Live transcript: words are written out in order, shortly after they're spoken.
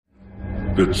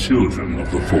the children of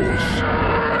the Force.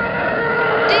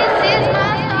 This is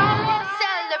my Star Wars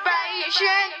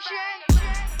celebration.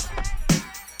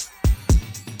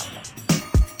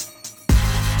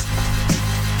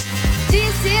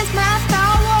 This is my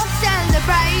Star Wars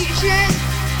celebration.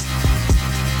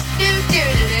 Do do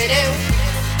do do do.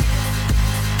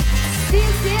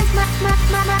 This is my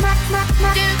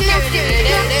do do do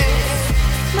do do.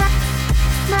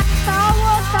 My Star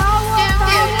Wars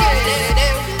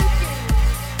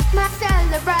my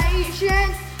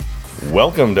celebration.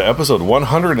 Welcome to episode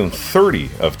 130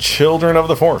 of Children of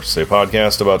the Force, a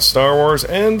podcast about Star Wars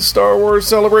and Star Wars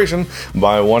celebration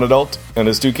by one adult and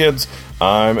his two kids.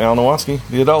 I'm Al Nowatzki,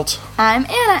 the adult. I'm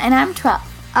Anna, and I'm 12.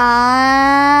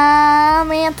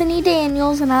 I'm Anthony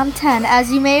Daniels, and I'm 10, as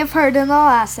you may have heard in the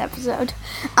last episode.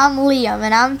 I'm Liam,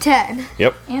 and I'm 10.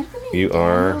 Yep. Anthony You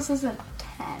Daniels are isn't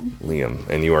 10. Liam,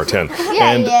 and you are 10.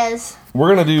 Yeah, and he is.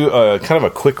 we're going to do kind of a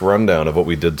quick rundown of what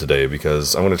we did today,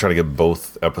 because I'm going to try to get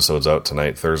both episodes out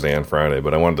tonight, Thursday and Friday,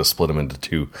 but I wanted to split them into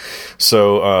two.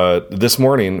 So this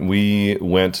morning, we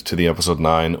went to the episode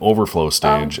 9 overflow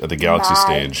stage at the Galaxy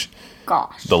stage.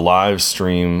 Gosh. The live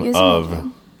stream Isn't of it?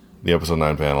 the episode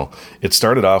 9 panel. It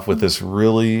started off with this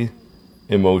really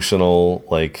emotional,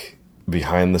 like,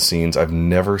 behind the scenes. I have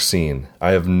never seen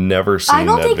I don't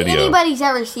that think video. anybody's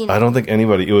ever seen it. I don't think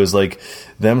anybody. It was like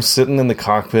them sitting in the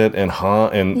cockpit and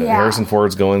Han and Yeah. Harrison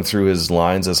Ford's going through his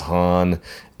lines as Han,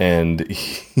 and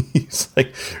he's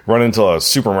like running into a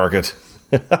supermarket.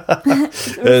 It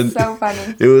was so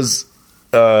funny. It was.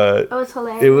 It was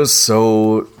hilarious.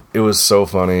 It was so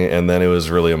funny, and then it was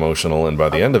really emotional. And by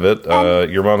the end of it,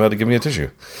 your mom had to give me a tissue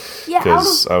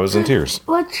because I was in tears.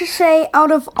 Let's just say,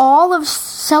 out of all of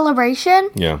Celebration,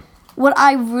 Yeah. what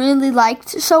I really liked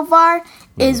so far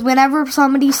is whenever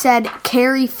somebody said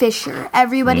Carrie Fisher,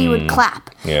 everybody would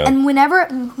clap. Yeah. And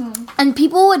and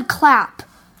people would clap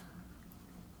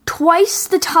twice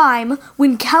the time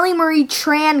when Kelly Marie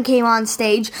Tran came on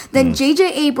stage than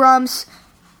J.J. Abrams,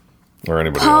 Or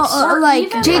anybody else.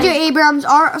 J.J. Abrams,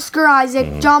 Oscar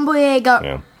Isaac, John Boyega,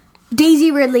 Yeah.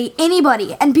 Daisy Ridley,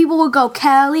 anybody. And people would go,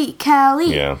 Kelly.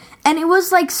 Yeah. And it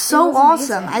was like so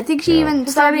awesome. I think she even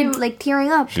started like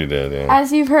tearing up. She did, yeah.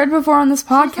 As you've heard before on this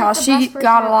podcast, the she best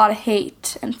got a person. lot of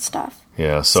hate and stuff.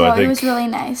 Yeah, so So I think it was really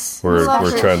nice. we're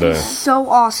trying to... So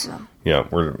awesome. Yeah,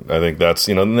 I think that's,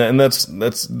 and that's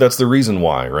the reason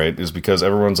why, right? Is because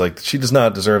everyone's like, she does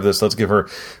not deserve this. Let's give her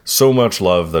so much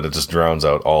love that it just drowns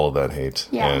out all of that hate.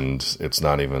 Yeah. And it's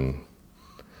not even,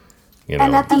 you know.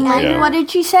 And at the end, yeah. what did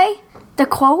she say? The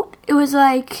quote? It was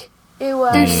like,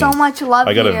 there's so much love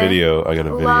I got a here. video of it.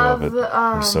 Love, It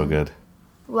was so good.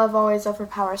 Love always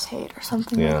overpowers hate or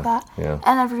something Yeah, like that. yeah.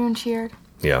 And everyone cheered.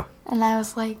 Yeah. And I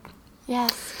was like,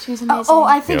 yes, she's amazing. Oh,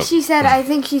 I think Yep.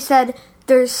 she said,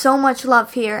 there's so much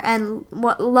love here, and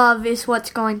what love is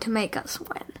what's going to make us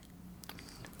win.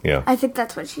 Yeah. I think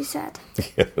that's what she said.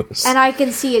 It was, And I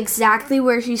can see exactly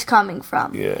where she's coming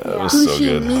from. yeah, it was Who so she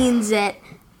good. means it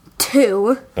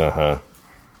to. Uh-huh.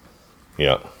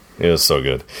 Yeah. It was so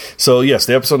good. So yes,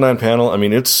 the episode 9 panel, I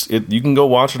mean, you can go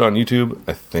watch it on YouTube,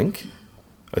 I think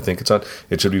it's on.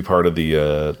 It should be part of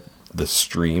the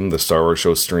stream, the Star Wars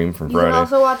show stream from You Friday can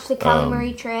also watch the Kelly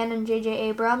Marie Tran and J.J.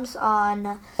 Abrams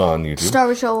on on YouTube. Star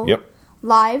Wars Show Yep.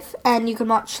 live, and you can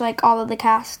watch like all of the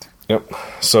cast. Yep.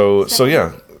 So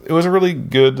yeah, it was a really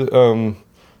good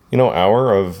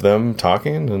hour of them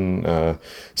talking, and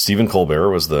Stephen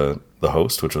Colbert was the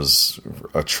host, which was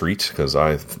a treat because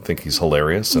I think he's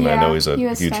hilarious, and I Yeah, know he's a he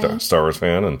was huge funny. Star Wars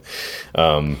fan, and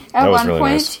At that was one really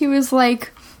point, nice. he was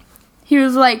like,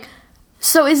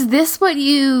 so is this what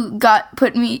you got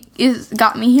me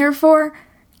here for?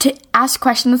 To ask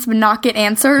questions but not get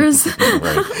answers?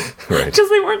 Right. Because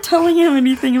they weren't telling him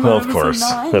anything about Well, of episode course.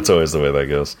 9. That's always the way that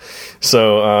goes.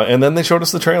 So, and then they showed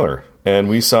us the trailer. And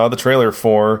we saw the trailer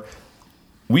for...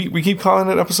 We keep calling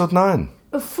it episode 9.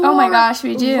 Oh my gosh,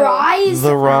 we do. The Rise...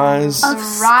 Of Rise of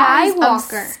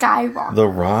Skywalker. Skywalker. The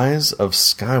Rise of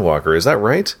Skywalker. Is that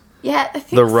right? Yeah, I think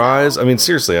The so. Rise... I mean,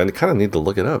 seriously, I kind of need to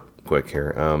look it up quick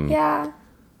here. Yeah.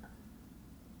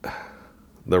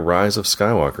 The Rise of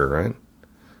Skywalker, right?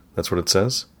 That's what it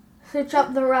says? Search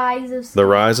up the rise of. The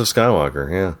Rise of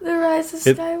Skywalker, yeah. The Rise of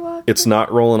It- Skywalker. It's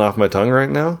not rolling off my tongue right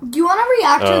now. Do you want to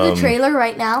react to the trailer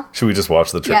right now? Should we just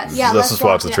watch the trailer? Yeah, let's just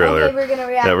watch the it. trailer. Okay, we're gonna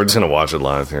react. Yeah, we're just going to watch it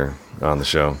live here on the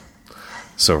show.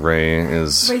 So Rey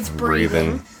is Rey's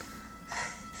breathing.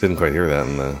 Didn't quite hear that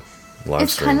in the live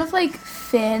It's stream. kind of like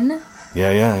Finn.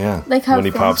 Yeah. Like how when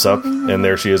he Finn's pops up, moving. and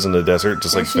there she is in the desert,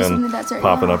 just There like she is Finn in the desert,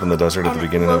 popping yeah. up in the desert at the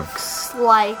beginning of... Looks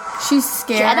like She's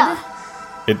scared. Jeddah.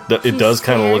 It does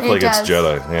kind of look scared. like It it's does.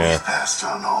 Jeddah, yeah. Passed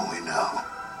on all we know.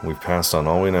 We've passed on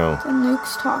all we know. And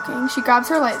Luke's talking. She grabs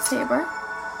her lightsaber.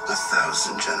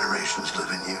 1,000 generations live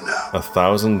in you now.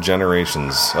 1,000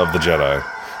 generations of the Jedi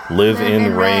live in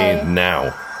in Rey Rey.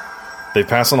 now. They've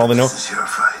passed on all they know. This is your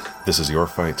fight. This is your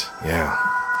fight. Yeah.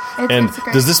 It's And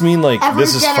great. does this mean like Every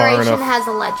this is far generation enough? has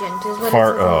a legend. Is what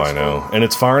Far. it says in Oh, the I know. screen. And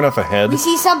it's far enough ahead. We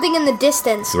see something in the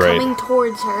distance Right. coming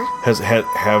towards her.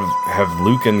 Have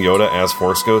Luke and Yoda as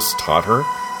Force ghosts taught her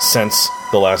since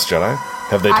the Last Jedi?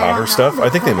 Have they taught her don't know. stuff? I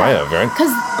think they might have, right?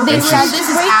 Because they And said she's- this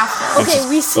is after. And Okay, she's-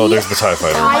 we see. Oh, there's the TIE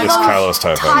fighter. It's Kylo's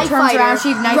TIE fighter. Turns around,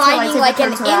 she ignites her riding lightsaber, like an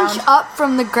turns inch around. up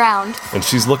from the ground. And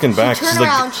she's looking back. turns She's like,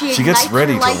 around, she she gets ignites her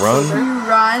ready to run, lightsaber. You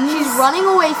run. She's running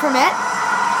away from it,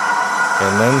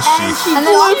 and then and she she And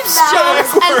then flips she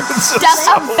jumps and does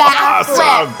a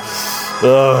backflip. awesome.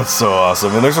 Oh, it's so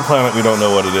awesome. And there's a planet we don't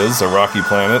know what it is, a rocky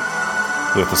planet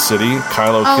with a city.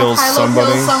 Kylo kills Kylo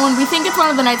somebody. kills someone. We think it's one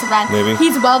of the Knights of Ren. Maybe.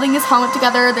 He's welding his helmet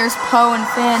together. There's Poe and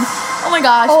Finn. Oh my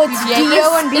gosh. Oh, it's BB-8. Dio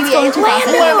and It's BB-8. going too fast.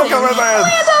 Lando coming back.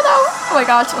 Lando, though. Oh my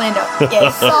gosh, Lando.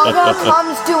 Yes. saga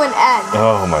comes to an end.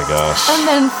 Oh my gosh. And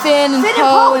then Finn and Finn and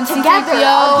Poe Poe and together C-3PO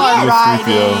are again.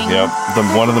 riding.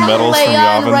 Yep. One of the medals from Leia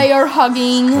and Yavin. Rey are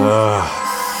hugging.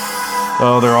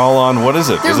 Oh, they're all on. What is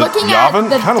it? They're Is it looking at Yavin?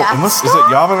 the Kind of. Death Is it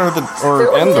Yavin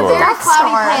or Endor? They're a cloudy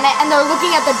Star. planet, and they're looking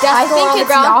at the Death I Star think on the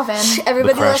it's ground. Yavin. Shh, The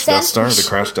everybody crashed listen. Death Star. The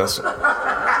crashed Death Star.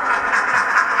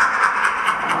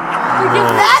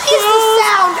 That is the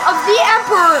sound of the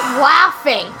Emperor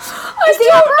laughing. Is the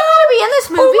Emperor going to be in this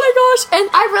movie? Oh my gosh. And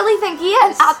I really think he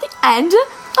is. at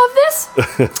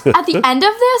the end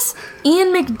of this, Ian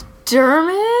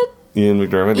McDermott Ian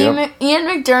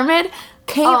McDermott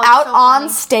came Oh, it's out so on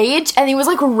funny. stage and he was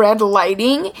like red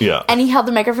lighting. Yeah. And he held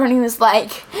the microphone and he was like,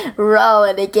 roll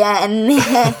it again. He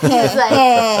was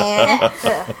like,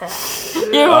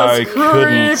 it was I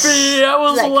couldn't creepy. I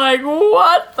was like,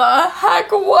 what the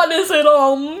heck? What does it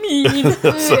all mean? Roll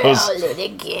it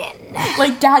again.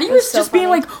 Like, Daddy was so just being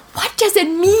funny. like, what does it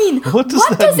mean? What does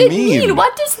that it mean?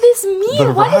 What does this mean?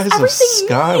 The What Rise does of everything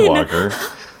mean?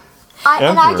 Skywalker.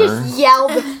 And I Emperor. just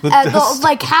yelled, Death-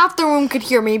 like half the room could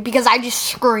hear me because I just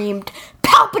screamed,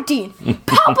 Palpatine!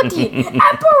 Palpatine!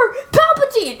 Emperor!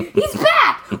 Palpatine! He's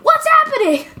back! What's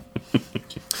happening?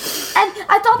 And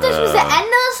I thought this was the end of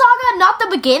the saga, not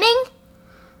the beginning.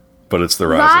 But it's the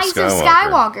Rise of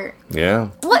Skywalker. Yeah.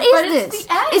 What But is it's this?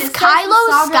 the end. Is It says the Kylo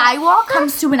saga Skywalker?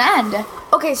 comes to an end.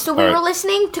 Okay, so we All right. were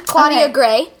listening to Claudia Okay.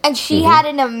 Gray, and she had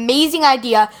an amazing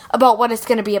idea about what it's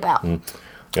going to be about. Yep.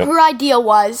 Her idea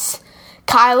was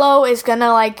Kylo is going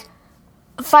to, like,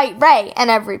 fight Rey and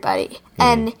everybody,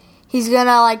 and he's going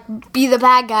to, like, be the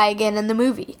bad guy again in the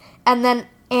movie. And then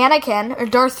Anakin, or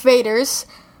Darth Vader's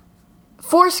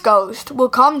Force Ghost, will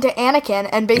come to Anakin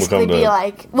and basically come be to-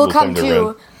 like, will come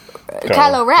to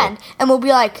Kylo Ren, and we'll be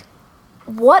like,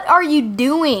 what are you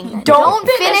doing? Don't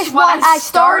finish what I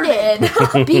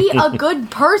started. Be a good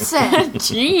person.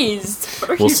 Jeez,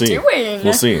 what are We'll you see. doing?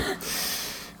 We'll see.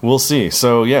 We'll see.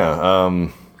 So yeah,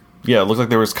 it looked like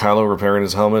there was Kylo repairing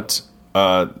his helmet.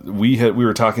 We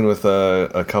were talking with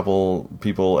a couple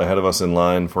people ahead of us in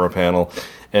line for a panel,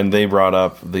 and they brought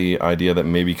up the idea that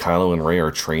maybe Kylo and Rey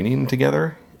are training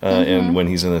together. And when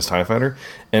he's in his TIE fighter,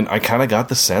 and I kind of got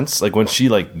the sense, like when she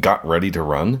like got ready to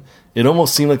run, it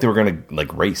almost seemed like they were gonna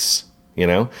like race, you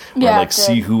know, or Yeah, like it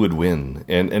see did. who would win,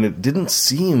 and it didn't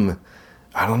seem,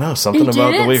 I don't know, something It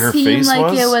about the way her didn't face seem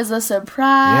like was. it was a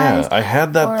surprise. Yeah, I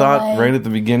had that or thought like- right at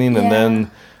the beginning, and yeah.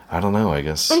 then I don't know. I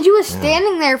guess And she was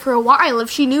standing there for a while. If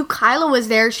she knew Kylo was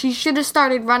there, she should have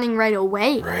started running right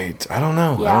away. right. I don't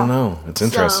know. I Yeah. don't know. It's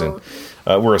interesting.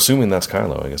 We're assuming that's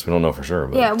Kylo. I guess we don't know for sure.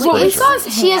 But Yeah, it's well, pretty it's sure.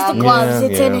 she has the gloves. Yeah,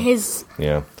 It's in yeah. his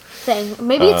Yeah, thing.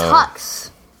 Maybe it's Hux.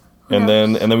 and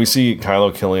then we see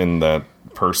Kylo killing that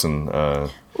person.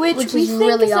 Which we is think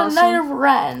really is a awesome. Knight of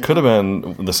Ren. Could have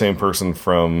been the same person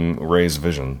from Rey's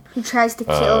vision, He tries to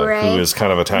kill Rey. who is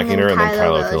kind of attacking her, and then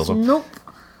Kylo kills him. Nope.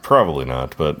 Probably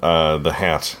not, but the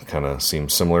hat kind of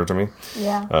seems similar to me.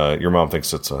 Yeah. Your mom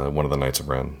thinks it's one of the Knights of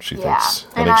Ren. She Yeah. thinks.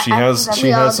 I And think I she think has that she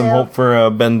we all has some do. hope for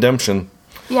Bendemption.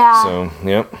 Yeah. So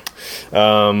yep,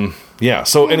 yeah.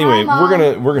 So anyway, we're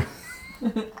gonna.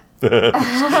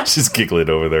 She's giggling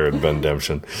over there at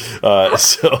Bendemption.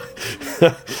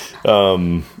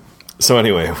 So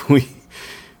anyway,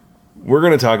 we're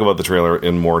going to talk about the trailer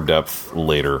in more depth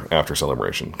later after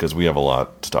Celebration because we have a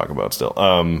lot to talk about still.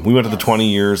 We went to the 20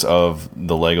 years of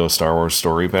the Lego Star Wars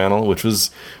story panel, which was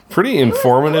pretty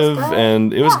informative,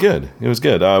 and it was good. It was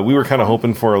good. We were kind of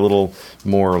hoping for a little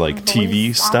more like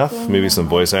TV stuff, maybe some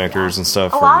voice actors and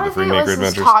stuff A from lot the of it Freemaker was just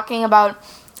Adventures. talking about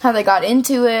how they got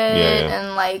into it yeah.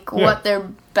 and like Yeah. what their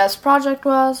best project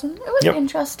was. It was Yep.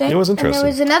 interesting. It was And there interesting.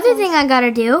 was another thing I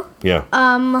gotta do. Yeah.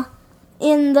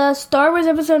 In the Star Wars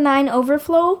Episode 9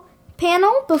 Overflow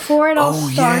panel, before it all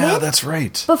started. yeah, that's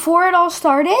right. Before it all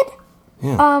started,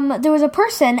 Yeah. there was a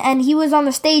person, and he was on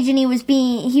the stage, and he was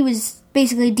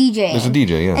basically DJing. There's a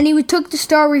DJ, yeah. And he would took the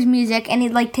Star Wars music, and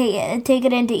he'd like take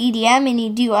it into EDM, and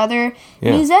he'd do other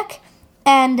Yeah. music.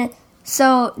 And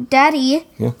so Daddy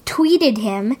Yeah. tweeted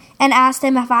him and asked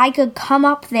him if I could come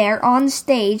up there on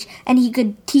stage, and he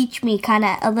could teach me kind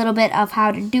of a little bit of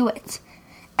how to do it.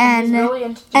 And really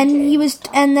into and DJing. he was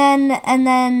and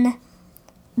then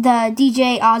the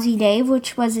DJ Ozzy Dave,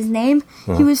 which was his name,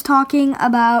 he was talking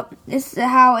about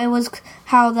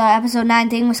how the episode 9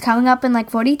 thing was coming up in like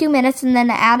 42 minutes, and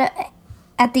then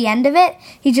at the end of it,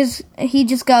 he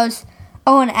just goes,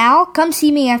 "Oh, and Al, come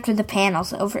see me after the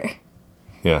panel's over."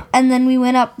 Yeah. And then we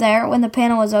went up there when the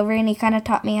panel was over, and he kind of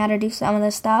taught me how to do some of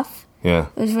this stuff. Yeah.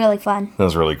 It was really fun. That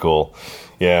was really cool.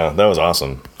 Yeah, that was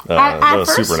awesome. At That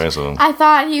was first, super nice of him. I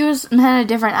thought he was kind of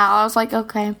different Al. I was like,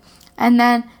 okay. And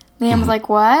then Liam was like,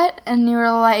 what? And you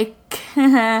were like,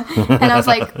 and I was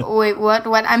like, wait, what?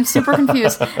 I'm super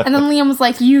confused. And then Liam was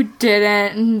like, you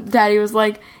didn't. And Daddy was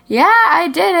like, yeah, I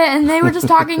did it. And they were just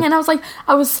talking, and I was like,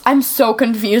 I'm so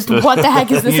confused. What the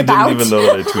heck is this You about? didn't even know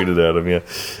that I tweeted at him,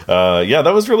 yeah. Yeah,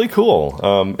 that was really cool.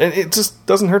 And it just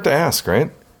doesn't hurt to ask,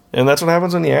 right? And that's what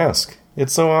happens when you ask.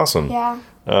 It's so awesome. Yeah.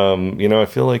 I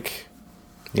feel like,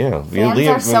 yeah, Fans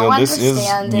are so this is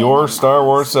understanding your and Star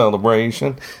Wars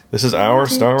celebration. This is our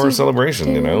Star Wars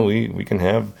celebration. We can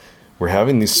have, we're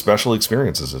having these special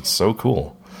experiences. It's so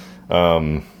cool.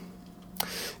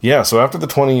 Yeah. So after the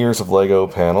 20 years of Lego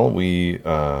panel, we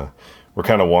were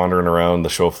kind of wandering around the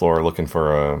show floor looking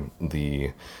for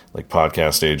the like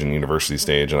podcast stage and university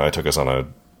stage, and I took us on a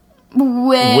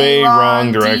way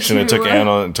wrong direction. detour.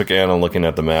 It took Anna looking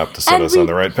at the map to set And us on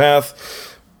the right path.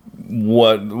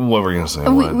 What were you gonna say?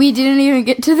 What? We didn't even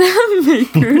get to the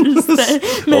makers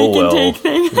that make and take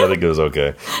thing. I think it was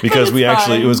okay because It's we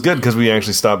actually fine. it was good because we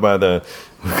actually stopped by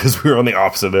because we were on the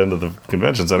opposite end of the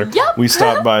convention center. Yep. We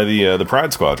stopped by the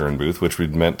Pride Squadron booth, which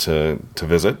we'd meant to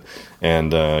visit,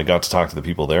 and got to talk to the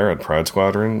people there at Pride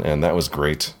Squadron, and that was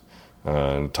great.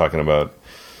 Talking about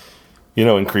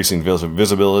increasing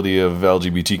visibility of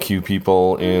LGBTQ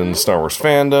people in Star Wars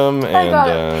fandom, and I got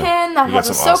a pin that we got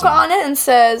has some Ahsoka on it and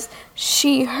says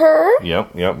she, her.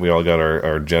 Yep. We all got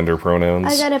our gender pronouns.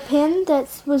 I got a pin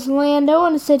that was Lando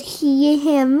and it said he,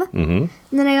 him. Mm-hmm.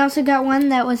 And then I also got one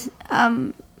that was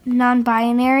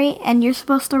non-binary, and you're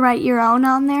supposed to write your own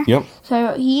on there. Yep. So I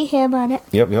wrote he, him on it.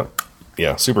 Yep.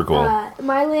 Yeah, super cool.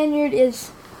 My lanyard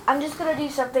is... I'm just going to do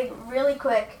something really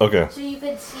quick. Okay. So you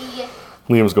can see...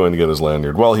 Liam's going to get his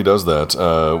lanyard. While he does that,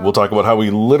 we'll talk about how we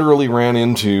literally ran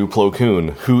into Plo Koon,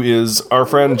 who is our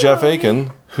friend Jeff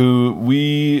Aiken, who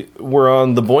we were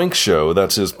on the Boink show.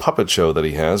 That's his puppet show that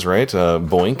he has, right?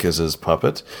 Boink is his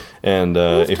puppet. And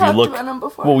if you talked look... about him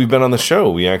before. Well, we've been on the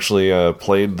show. We actually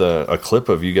played a clip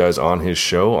of you guys on his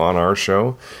show, on our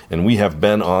show. And we have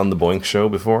been on the Boink show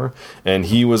before. And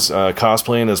he was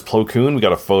cosplaying as Plo Koon. We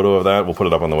got a photo of that. We'll put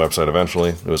it up on the website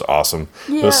eventually. It was awesome.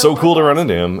 It was so cool to run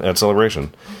into him at Celebration.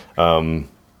 Yeah,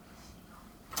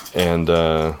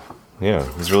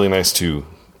 it was really nice to,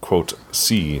 quote,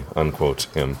 see, unquote,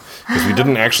 him. Because we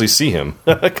didn't actually see him.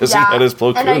 Because he had his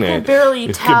Plo Koon. And I could barely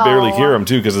You tell. could barely hear him,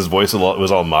 too, because his voice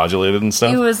was all modulated and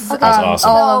stuff. It was awesome.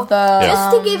 all of the... Yeah.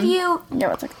 Just to give you... Yeah,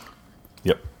 what's it?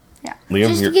 Yep. Yeah. Liam,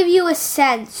 Just to you're- give you a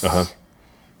sense of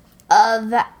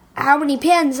how many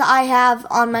pins I have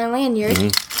on my lanyard.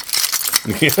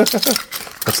 That's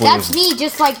That's Liam's. me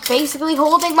just like basically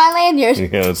holding my lanyard.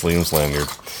 Yeah, that's Liam's lanyard.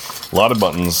 A lot of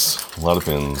buttons, a lot of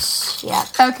pins. Yeah.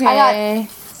 Okay. I got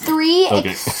 3 Okay.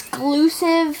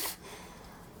 exclusive.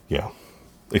 Yeah.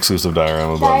 Exclusive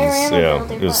diorama Diorama buttons. Yeah.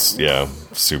 builder It was, yeah,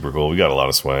 super cool. We got a lot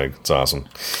of swag. It's awesome.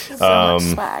 So much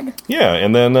swag. Yeah,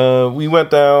 and then we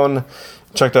went down,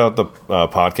 checked out the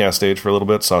podcast stage for a little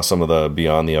bit, saw some of the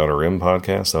Beyond the Outer Rim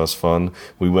podcast. That was fun.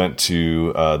 We went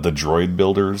to the Droid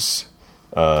Builders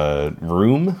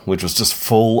room, which was just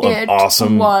full of It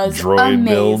awesome was droid amazing.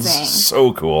 builds.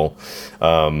 So cool.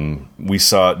 We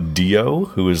saw Dio,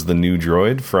 who is the new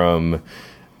droid from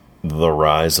The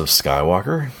Rise of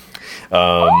Skywalker.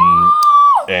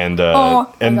 And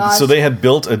gosh. so they had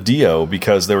built a Dio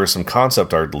because there was some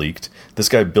concept art leaked. This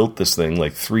guy built this thing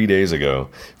like 3 days ago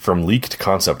from leaked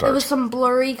concept It art. was some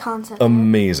blurry concept.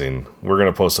 Amazing. We're going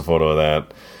to post a photo of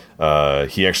that.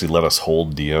 He actually let us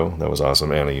hold Dio. That was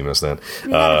awesome. Anna, you missed that.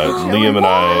 Liam and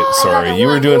I, sorry, you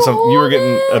were doing you were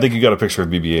getting, I think you got a picture of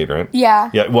BB-8, right? Yeah.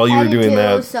 Yeah, while you I were did doing too. It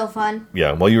that. was so fun.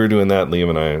 Yeah, while you were doing that, Liam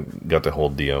and I got to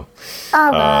hold Dio.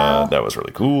 Oh, wow. That was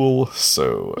really cool.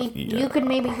 So, yeah. You could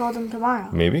maybe hold him tomorrow.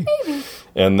 Maybe.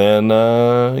 And then,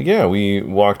 we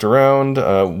walked around.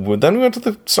 Then we went to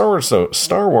the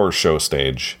Star Wars show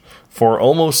stage for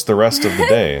almost the rest of the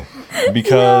day.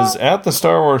 Because at the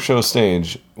Star Wars show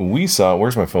stage, we saw...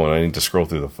 Where's my phone? I need to scroll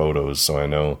through the photos so I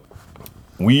know.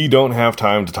 We don't have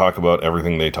time to talk about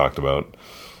everything they talked about.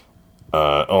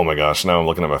 Oh my gosh, now I'm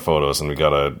looking at my photos, and we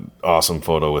got an awesome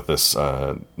photo with this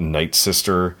Night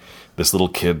Sister... This little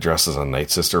kid dressed as a Night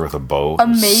Sister with a bow.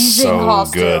 Amazing so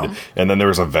costume. good. And then there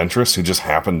was a Ventress who just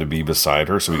happened to be beside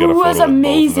her, so we got a Who photo was with both of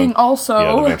amazing them. also.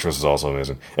 Yeah, the Ventress is also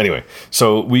amazing. Anyway,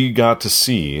 so we got to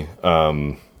see.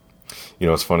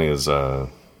 What's funny is I'm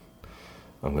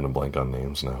going to blank on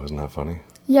names now. Isn't that funny?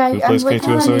 Yeah, Who plays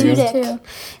K2SO again? too.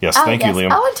 Yes, thank you, Liam.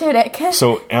 Alan Tudyk.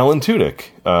 So Alan Tudyk,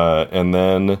 and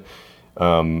then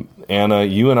Anna,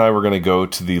 you and I were going to go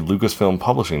to the Lucasfilm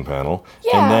Publishing panel,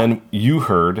 Yeah. and then you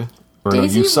heard, or no,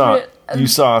 you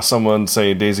saw someone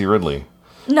say Daisy Ridley.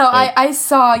 No, I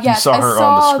saw. Yes, saw her I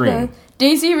saw on the screen.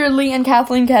 Daisy Ridley and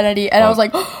Kathleen Kennedy, and I was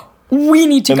like, we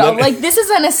need to And go. then- Like, this is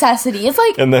a necessity. It's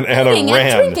like And then Anna eating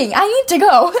ran. and drinking. I need to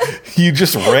go. You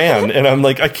just ran, and I'm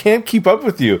like, I can't keep up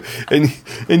with you,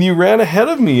 and you ran ahead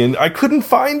of me, and I couldn't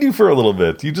find you for a little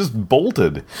bit. You just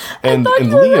bolted, and thought you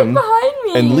were right behind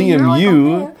me. and Liam, You were like,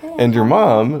 you okay. and your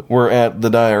mom were at the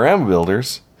diorama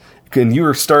builders, and you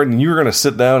were going to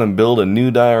sit down and build a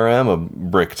new diorama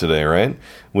brick today, right?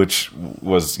 Which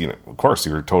was, of course,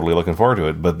 you were totally looking forward to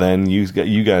it. But then you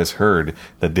guys heard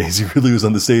that Daisy Ridley was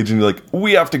on the stage, and you're like,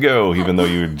 we have to go, even though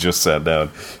you had just sat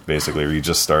down, basically, or you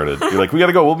just started. You're like, we got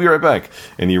to go. We'll be right back.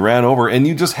 And you ran over, and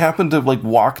you just happened to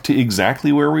walk to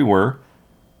exactly where we were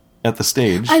at the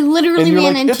stage. I literally and you're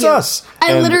ran like, into it's you. us.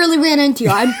 I And- literally ran into you.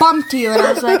 I bumped you, and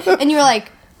I was like, and you were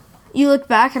like, you looked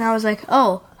back, and I was like,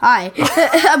 oh, hi.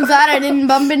 I'm glad I didn't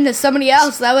bump into somebody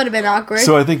else. That would have been awkward.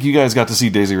 So I think you guys got to see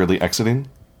Daisy Ridley exiting.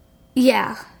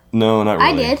 Yeah, No, not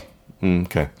really. I did.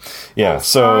 Okay. Yeah,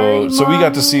 sorry, so we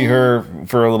got to see her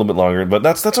for a little bit longer, but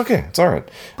that's okay. It's all right.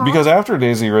 Because after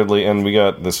Daisy Ridley, and we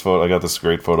got this photo, I got this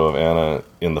great photo of Anna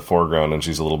in the foreground, and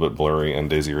she's a little bit blurry, and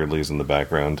Daisy Ridley's in the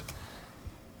background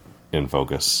in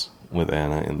focus with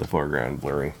Anna in the foreground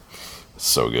blurry.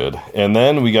 So good. And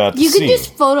then we got to You see could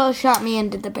just Photoshop me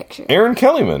into the picture. Erin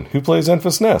Kellyman, who plays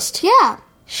Enfys Nest. Yeah,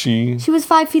 She she was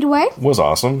 5 feet away. was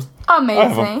awesome. I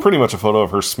have Amazing. pretty much a photo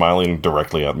of her smiling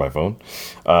directly at my phone.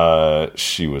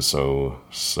 She was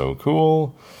so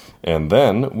cool. And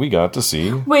then we got to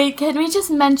see... Wait, can we just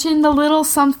mention the little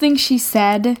something she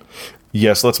said?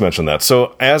 Yes, let's mention that.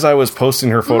 So as I was posting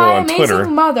her photo My on amazing Twitter...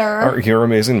 mother Your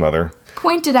amazing mother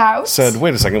pointed out. said,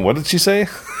 wait a second, what did she say?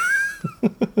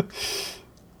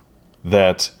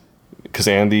 That... Because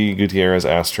Andy Gutierrez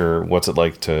asked her, what's it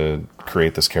like to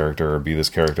create this character or be this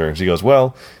character? And she goes,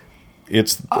 well,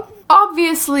 it's...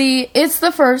 Obviously, it's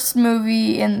the first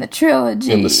movie in the trilogy.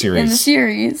 In the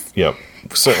series. Yep.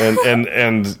 So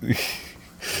and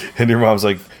your mom's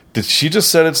like, did she just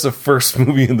said it's the first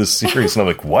movie in the series? And I'm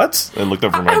like, what? I looked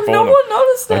up from my phone. No one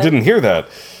noticed it. I didn't hear that.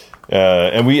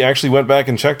 And we actually went back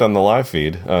and checked on the live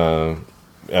feed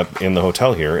in the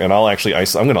hotel here, and I'm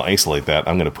going to isolate that.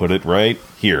 I'm going to put it right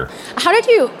here. How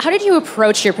did you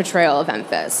approach your portrayal of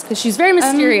Enfys? Because she's very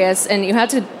mysterious, and you had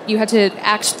to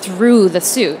act through the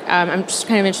suit. I'm just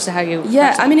kind of interested how you.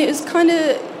 Yeah, I mean, it was kind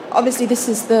of obviously this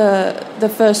is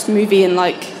the first movie in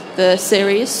the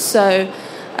series, so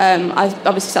I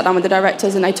obviously sat down with the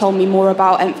directors, and they told me more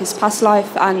about Enfys' past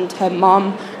life and her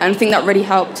mom, and I think that really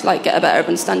helped get a better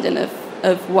understanding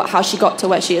of how she got to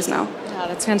where she is now. Oh,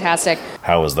 that's fantastic.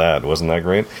 How was that? Wasn't that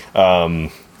great?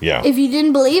 Yeah. If you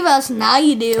didn't believe us, now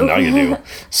you do. Now you do.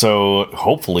 So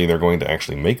hopefully they're going to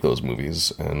actually make those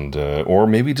movies, and or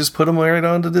maybe just put them right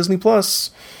onto Disney Plus,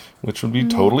 which would be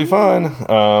totally fine.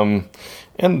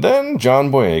 And then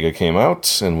John Boyega came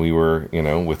out, and we were,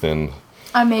 within.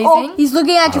 Amazing. Oh, he's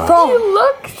looking at your phone.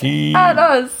 Look He at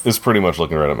us. is pretty much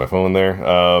looking right at my phone there.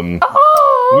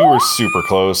 Oh! We were super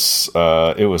close.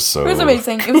 It was so. It was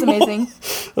amazing. It was amazing.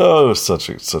 Oh, it was such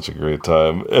a great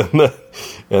time.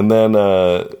 And then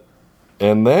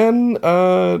And then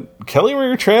Kelly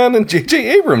Marie Tran and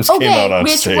J.J. Abrams came out on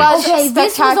stage. Okay,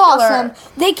 this was awesome.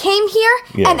 They came here,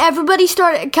 Yeah. and everybody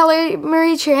started. Kelly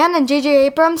Marie Tran and J.J.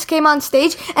 Abrams came on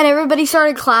stage, and everybody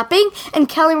started clapping. And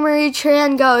Kelly Marie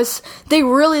Tran goes, "They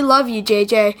really love you,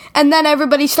 J.J." And then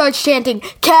everybody starts chanting,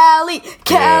 "Kelly,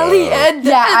 Kelly," Yeah. and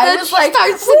I then was she like,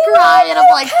 starts to cry, and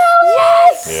I'm like,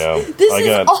 "Yes, Yeah, this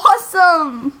is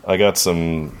awesome." I got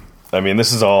some. I mean,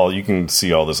 this is all you can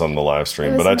see all this on the live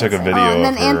stream. But I took a video. And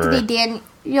then of her, Anthony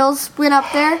Daniels went up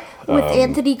there with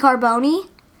Anthony Carboni,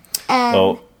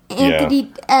 and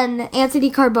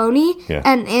Anthony Carboni Yeah.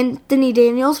 and Anthony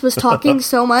Daniels was talking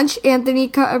so much. Anthony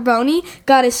Carboni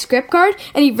got his script card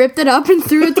and he ripped it up and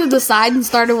threw it to the side and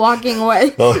started walking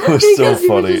away. Oh, it was so Because he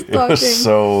was funny. just It was talking.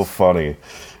 so funny.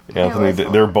 Anthony, was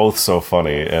fun. they're both so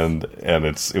funny, and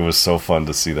it was so fun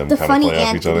to see them The kind of funny play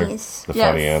off each other. Anthonys. The Yes.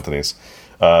 funny Anthonys.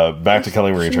 Back to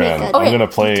Kelly Marie Tran. Okay. I'm gonna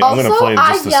play. I'm Also, gonna play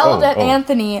I just this. yelled at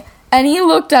Anthony, and he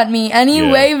looked at me, and he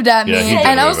Yeah. waved at me, Yeah, he did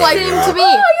and I wave was at like, you. Same to me.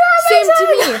 "Oh, you're Same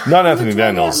to amazing." Not Anthony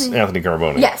Daniels. Anthony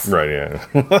Carboni. Yes. Right.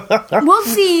 Yeah. We'll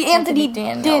see Anthony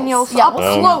Daniels. Daniels Yeah, up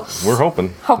we'll see. close. We're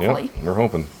hoping. Hopefully. Yeah, we're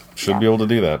hoping. Should be able to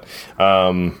do that.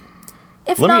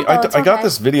 If Let me. not, though, it's I got okay.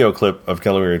 this video clip of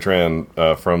Kelly Marie Tran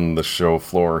from the show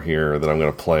floor here that I'm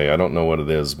going to play. I don't know what it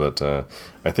is, but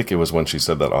I think it was when she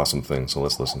said that awesome thing. So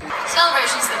let's listen.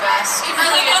 Celebration's the best. It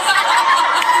really is.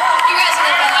 You guys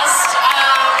are the best.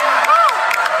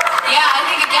 Yeah, I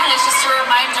think again it's just a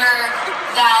reminder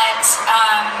that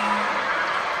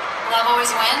love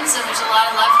always wins, and there's a lot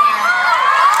of love here.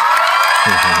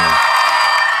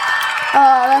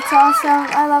 Oh, that's awesome.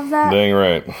 I love that. Dang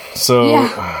right. So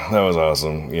Yeah. that was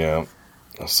awesome. Yeah,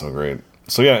 that's so great.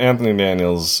 So yeah, Anthony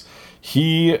Daniels,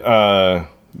 he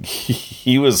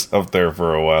was up there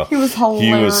for a while. He was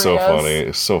He was so hilarious. funny. It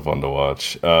was so fun to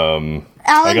watch. Alan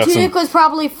I got Tudyk some- was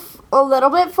probably a little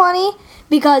bit funny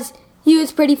because he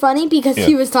was pretty funny because Yeah.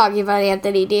 he was talking about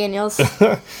Anthony Daniels.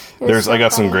 I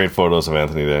got some great photos of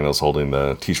Anthony Daniels holding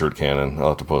the t-shirt cannon. I'll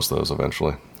have to post those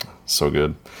eventually. So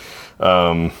good.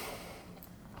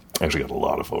 I actually got a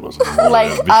lot of photos of him holding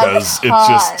Like, it because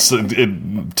a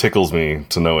it tickles me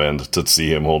to no end to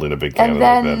see him holding a big cannon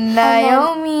And like then that.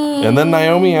 Naomi. And then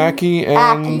Naomi Aki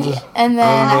and And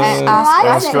then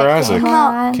Oscar Isaac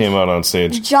on. came out on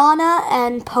stage. Jana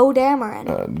and Poe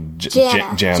Dameron.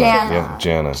 Jana. Jana. Yeah,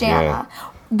 Jana. Jana. Yeah.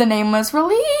 The name was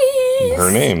released. Her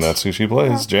name, that's who she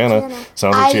plays. Jana.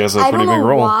 Sounds like she has a I pretty don't big know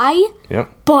role. why, Yep.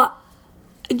 but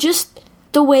just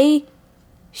the way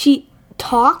she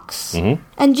talks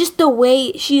and just the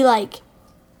way she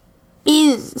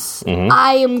is,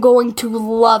 I am going to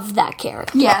love that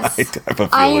character. Yes. I have a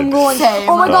I am feeling. going. Same.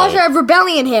 Oh my gosh, I have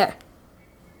rebellion hair.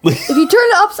 If you turn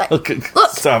it upside, Okay, look,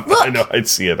 stop. look. I know. I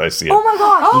see it. Oh my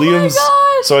gosh. Liam's.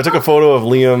 gosh. So I took a photo of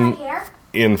Liam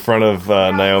in front of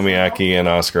Naomi Aki and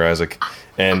Oscar Isaac,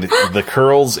 and the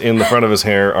curls in the front of his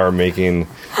hair are making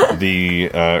the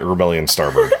Rebellion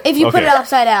Starbird. If you put Okay. it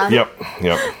upside down. Yep.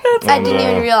 I didn't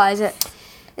even realize it.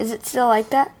 Is it still like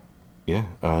that? Yeah.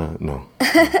 No.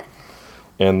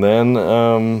 And then,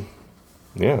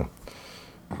 yeah.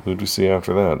 Who do we see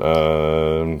after that?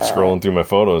 I'm scrolling through my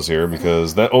photos here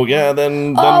because then. Oh yeah,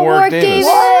 then Warwick Davis.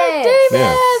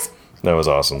 Yeah, that was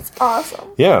awesome. Awesome.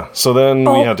 Yeah. So then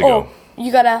we had to go.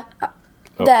 You gotta.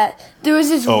 That there was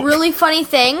this Oh. really funny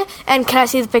thing, and can I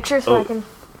see the picture so I can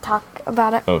talk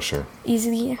about it Oh sure.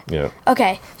 easily? Yeah.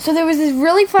 Okay, so there was this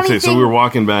really funny Okay, thing. so we were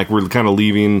walking back. We're kind of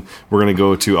leaving. We're gonna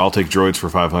go to I'll Take Droids for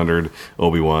 500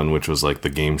 Obi-Wan, which was like the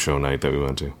game show night that we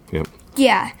went to. Yep.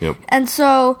 Yeah. Yep. And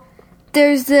so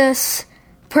there's this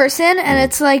person, and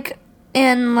it's like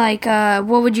in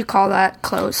what would you call that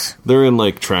clothes? They're in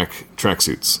like track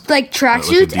suits. Like Like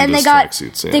tracksuits, and they Adidas got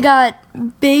tracksuits, yeah. they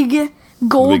got big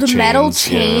gold Big metal Yeah,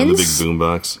 chains. the big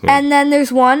boombox. Yeah. And then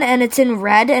there's one, and it's in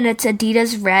red, and it's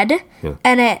Adidas red, Yeah.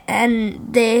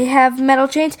 and they have metal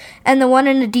chains. And the one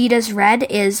in Adidas red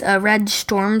is a red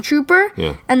stormtrooper.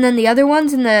 Yeah. And then the other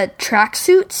ones in the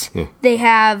tracksuits, Yeah. they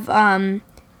have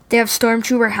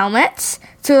stormtrooper helmets.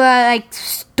 So like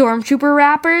stormtrooper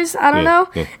wrappers. I don't Yeah, know.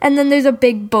 yeah. And then there's a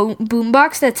big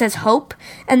boombox that says Hope.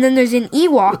 And then there's an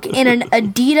Ewok in an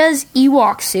Adidas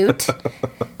Ewok suit.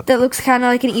 That looks kind of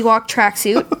like an Ewok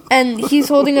tracksuit, and he's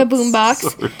holding a boombox.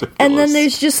 ridiculous. And then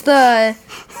there's just the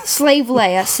slave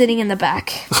Leia sitting in the back.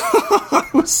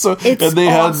 So, It's and they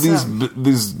awesome. had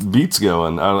these beats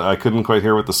going. I couldn't quite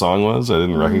hear what the song was. I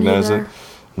didn't recognize it.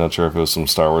 Not sure if it was some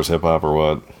Star Wars hip hop or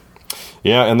what.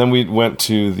 Yeah, and then we went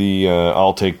to the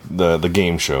I'll Take the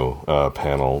game show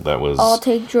panel. That was I'll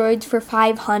take droids for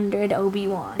 500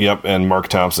 Obi-Wan. Yep, and Mark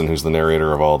Thompson, who's the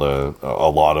narrator of a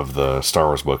lot of the Star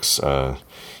Wars books,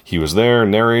 he was there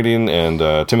narrating, and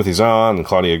Timothy Zahn and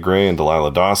Claudia Gray and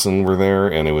Delilah Dawson were there,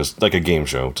 and it was like a game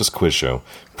show, just a quiz show.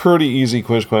 Pretty easy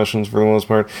quiz questions for the most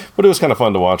part, but it was kind of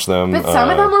fun to watch them. But some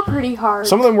of them were pretty hard.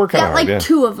 Some of them were kind of hard, like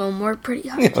 2 of them were pretty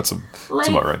hard. Yeah, that's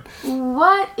about right.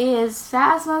 What is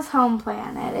Phasma's home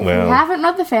planet? If you haven't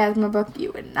read the Phasma book,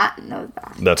 you would not know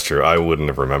that. That's true. I wouldn't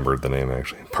have remembered the name,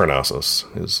 actually. Parnassus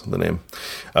is the name.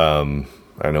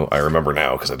 I remember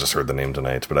now because I just heard the name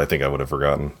tonight, but I think I would have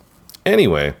forgotten.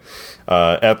 Anyway,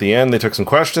 at the end, they took some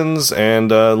questions, and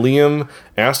Liam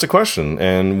asked a question,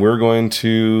 and we're going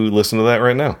to listen to that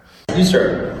right now. You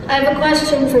start. I have a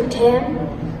question for Tim.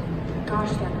 Gosh,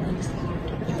 that makes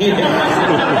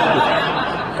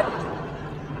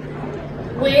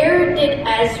Where did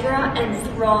Ezra and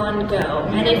Thrawn go?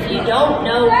 And if you don't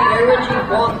know, where would you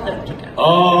want them to go?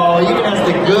 Oh, you can ask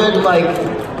the good,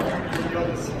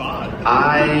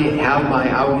 I have my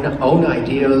own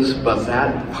ideas, but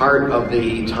that part of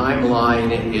the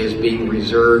timeline is being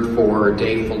reserved for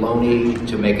Dave Filoni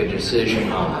to make a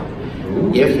decision on.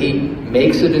 If he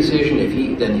makes a decision,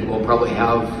 then he will probably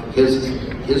have his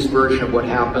version of what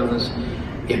happens.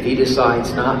 If he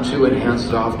decides not to and hands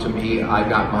it off to me, I've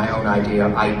got my own idea.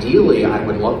 Ideally, I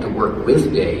would love to work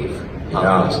with Dave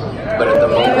on this, but at the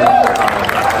moment,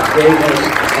 Dave has his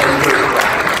plan.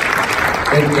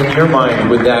 In your mind,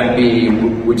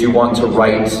 would you want to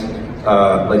write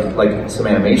like some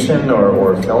animation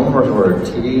or film or a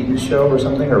TV show or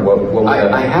something, or what would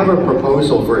that? I have a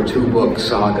proposal for a 2-book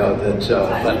saga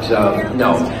but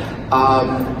no.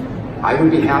 I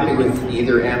would be happy with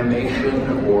either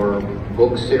animation or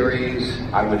book series.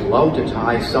 I would love to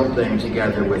tie something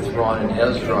together with Thrawn and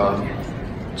Ezra,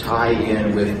 tie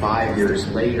in with 5 years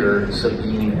later,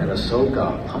 Sabine and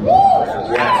Ahsoka.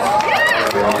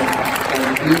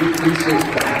 And pieces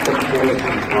back and forth.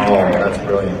 Oh, that's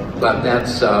brilliant. But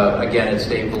that's, again, it's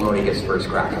Dave Filoni gets first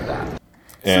crack at that.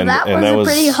 And, so that was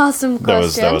a pretty awesome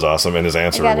question. That was awesome, and his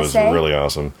answer was really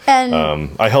awesome. And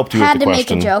I helped you with the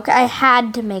question. I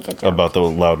had to make a joke. About the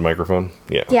loud microphone?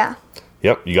 Yeah. Yeah.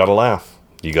 Yep, you gotta laugh.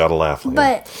 Liam.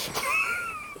 But,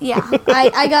 yeah,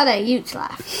 I got a huge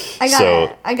laugh. I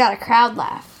got a crowd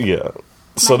laugh. Yeah.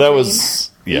 So that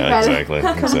was... Yeah, exactly.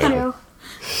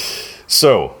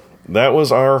 So, that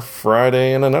was our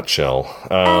Friday in a nutshell.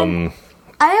 I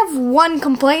have one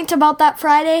complaint about that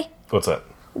Friday. What's that?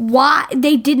 Why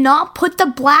they did not put the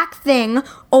black thing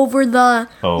over the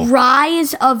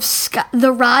Rise of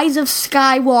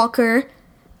Skywalker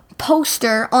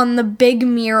poster on the big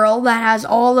mural that has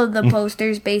all of the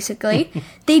posters, basically.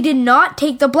 They did not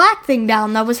take the black thing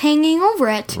down that was hanging over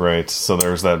it. Right, so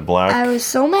there's that black... I was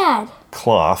so mad.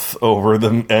 ...cloth over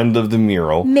the end of the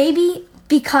mural. Maybe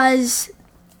because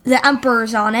the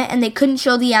Emperor's on it, and they couldn't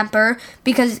show the Emperor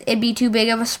because it'd be too big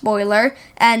of a spoiler,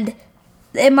 and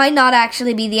it might not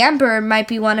actually be the Emperor, it might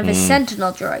be one of his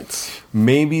Sentinel droids.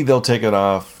 Maybe they'll take it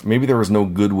off. Maybe there was no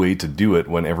good way to do it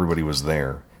when everybody was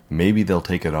there. Maybe they'll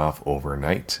take it off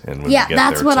overnight, and when we get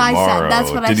that's there what tomorrow, I said.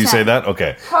 That's what I said. Did you say that?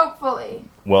 Okay. Hopefully.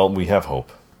 Well, we have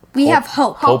hope. We have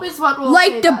hope. Hope is what will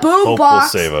like save the us. boom Hope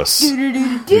box. will save us.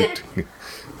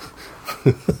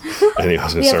 Anyway, I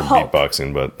was going to start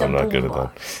beatboxing, but I'm not good at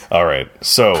that. All right,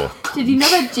 so... Did you know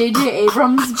that J.J.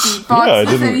 Abrams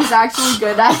beatboxes and he's actually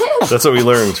good at it? That's what we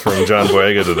learned from John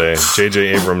Boyega today.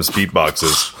 J.J. Abrams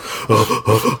beatboxes.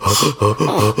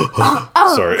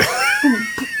 Sorry.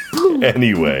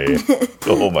 Anyway.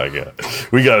 Oh my god.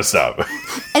 We gotta stop.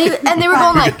 And they were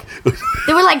going like...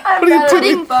 They were like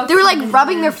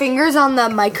rubbing their fingers on the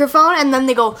microphone, and then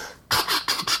they go...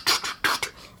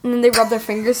 And then they rub their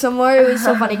fingers somewhere. It was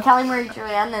so funny. Kelly Marie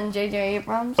Tran and J.J.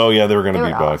 Abrams. Oh, yeah, they were going to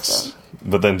beatbox. Awesome.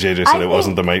 But then J.J. said it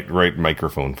wasn't the right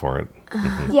microphone for it.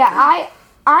 Yeah,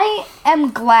 I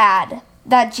am glad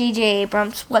that J.J.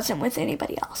 Abrams wasn't with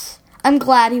anybody else. I'm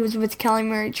glad he was with Kelly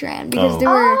Marie Tran because they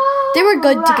were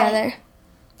good together.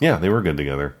 Yeah, they were good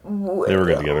together. They were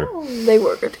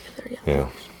good together, yeah.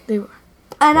 They were.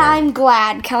 And I'm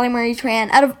glad Kelly Marie Tran,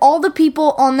 out of all the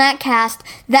people on that cast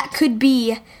that could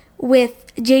be with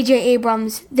J.J.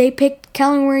 Abrams, they picked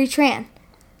Kelly Marie Tran.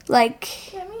 Yeah,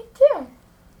 me too.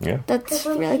 Yeah. That's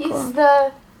really cool. He's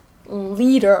the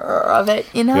leader of it,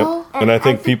 you know? Yep. And I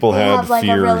think people had like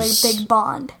fears. A really big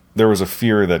bond. There was a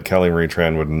fear that Kelly Marie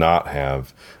Tran would not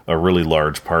have a really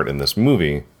large part in this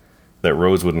movie, that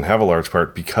Rose wouldn't have a large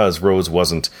part because Rose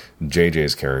wasn't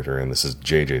JJ's character and this is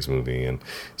JJ's movie. And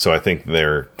so I think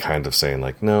they're kind of saying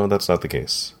like, no, that's not the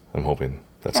case. I'm hoping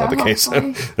that's not the case.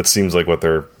 It seems like what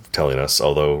they're telling us,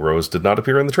 although Rose did not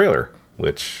appear in the trailer,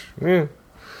 which, it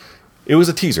was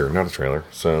a teaser, not a trailer,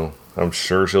 so I'm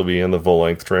sure she'll be in the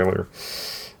full-length trailer.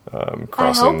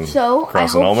 I hope so.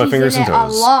 Crossing all my fingers and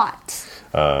toes. A lot.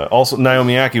 Also,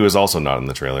 Naomi Aki was also not in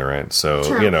the trailer, right? So,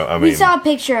 True. you know, I mean... We saw a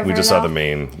picture of her. We just saw though. the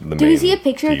main... Did we see a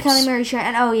picture of Kelly Marie Tran?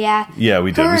 And oh yeah. Yeah,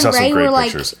 we did. Her We saw and some Ray great were,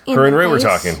 like, pictures. in Her and the Ray were base.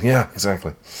 talking. Yeah,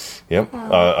 exactly. Yep.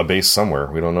 A base somewhere.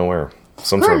 We don't know where.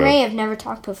 Some Her sort and of... Ray have never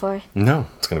talked before. No,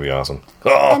 it's going to be awesome.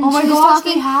 Oh, And my she was gosh, they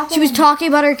talking. happened. She was talking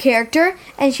about her character,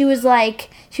 and she was like,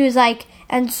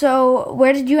 and so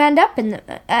where did you end off in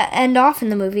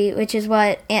the movie? Which is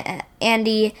what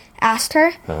Andy asked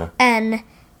her, and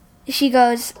she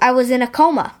goes, "I was in a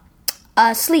coma,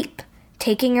 asleep,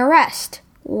 taking a rest,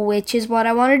 which is what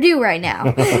I want to do right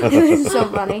now." It was so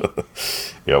funny.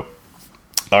 Yep.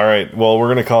 All right. Well, we're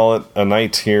gonna call it a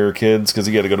night here, kids, because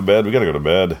you got to go to bed. We got to go to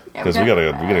bed because we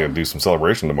gotta do some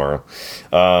celebration tomorrow.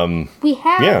 We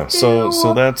have. Yeah. To.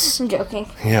 So that's I'm joking.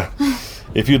 yeah.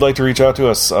 If you'd like to reach out to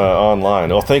us online,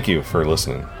 well, thank you for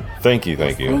listening. Thank you for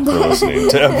listening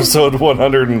to episode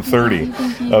 130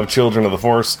 of Children of the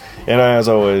Force. And as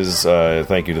always,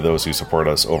 thank you to those who support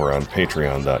us over on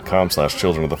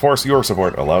patreon.com/Children of the Force. Your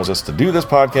support allows us to do this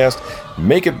podcast,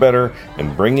 make it better,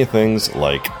 and bring you things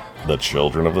like the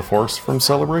Children of the Force from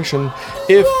Celebration.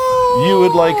 If you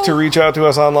would like to reach out to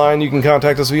us online, you can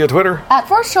contact us via Twitter. At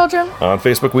Force Children. On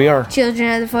Facebook, we are.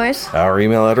 Children of the Force. Our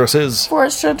email address is.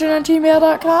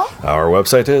 ForceChildren@gmail.com. Our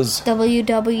website is.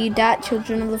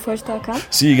 www.childrenoftheforce.com.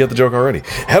 See, you get the joke already.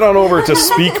 Head on over to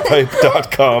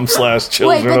speakpipe.com/Children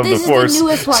Wait, but of the this is Force the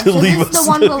newest one. to So leave this us. is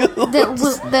the one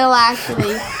they'll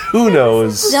actually. Who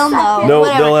knows? They'll know. No,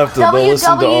 Whatever. they'll have to. They'll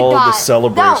listen to all of the No.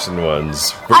 celebration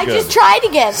ones. We're I good. just tried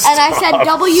again, and I said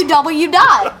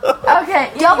www.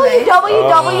 Okay.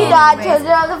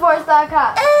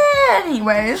 www.childrenoftheforce.com.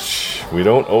 Anyways. We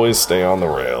don't always stay on the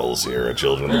rails here at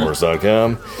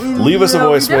childrenoftheforce.com. Leave us a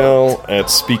voicemail at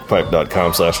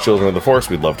speakpipe.com/Children of the Force.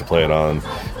 We'd love to play it on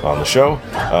the show.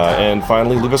 And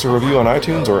finally, leave us a review on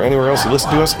iTunes or anywhere else you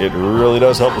listen to us. It really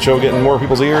does help the show get in more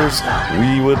people's ears.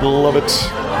 We would love it.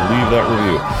 Leave that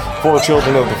review. For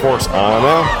Children of the Force, I'm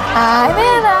Al. I'm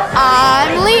Anna.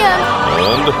 I'm Liam.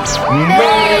 And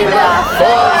may the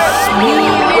Force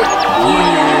be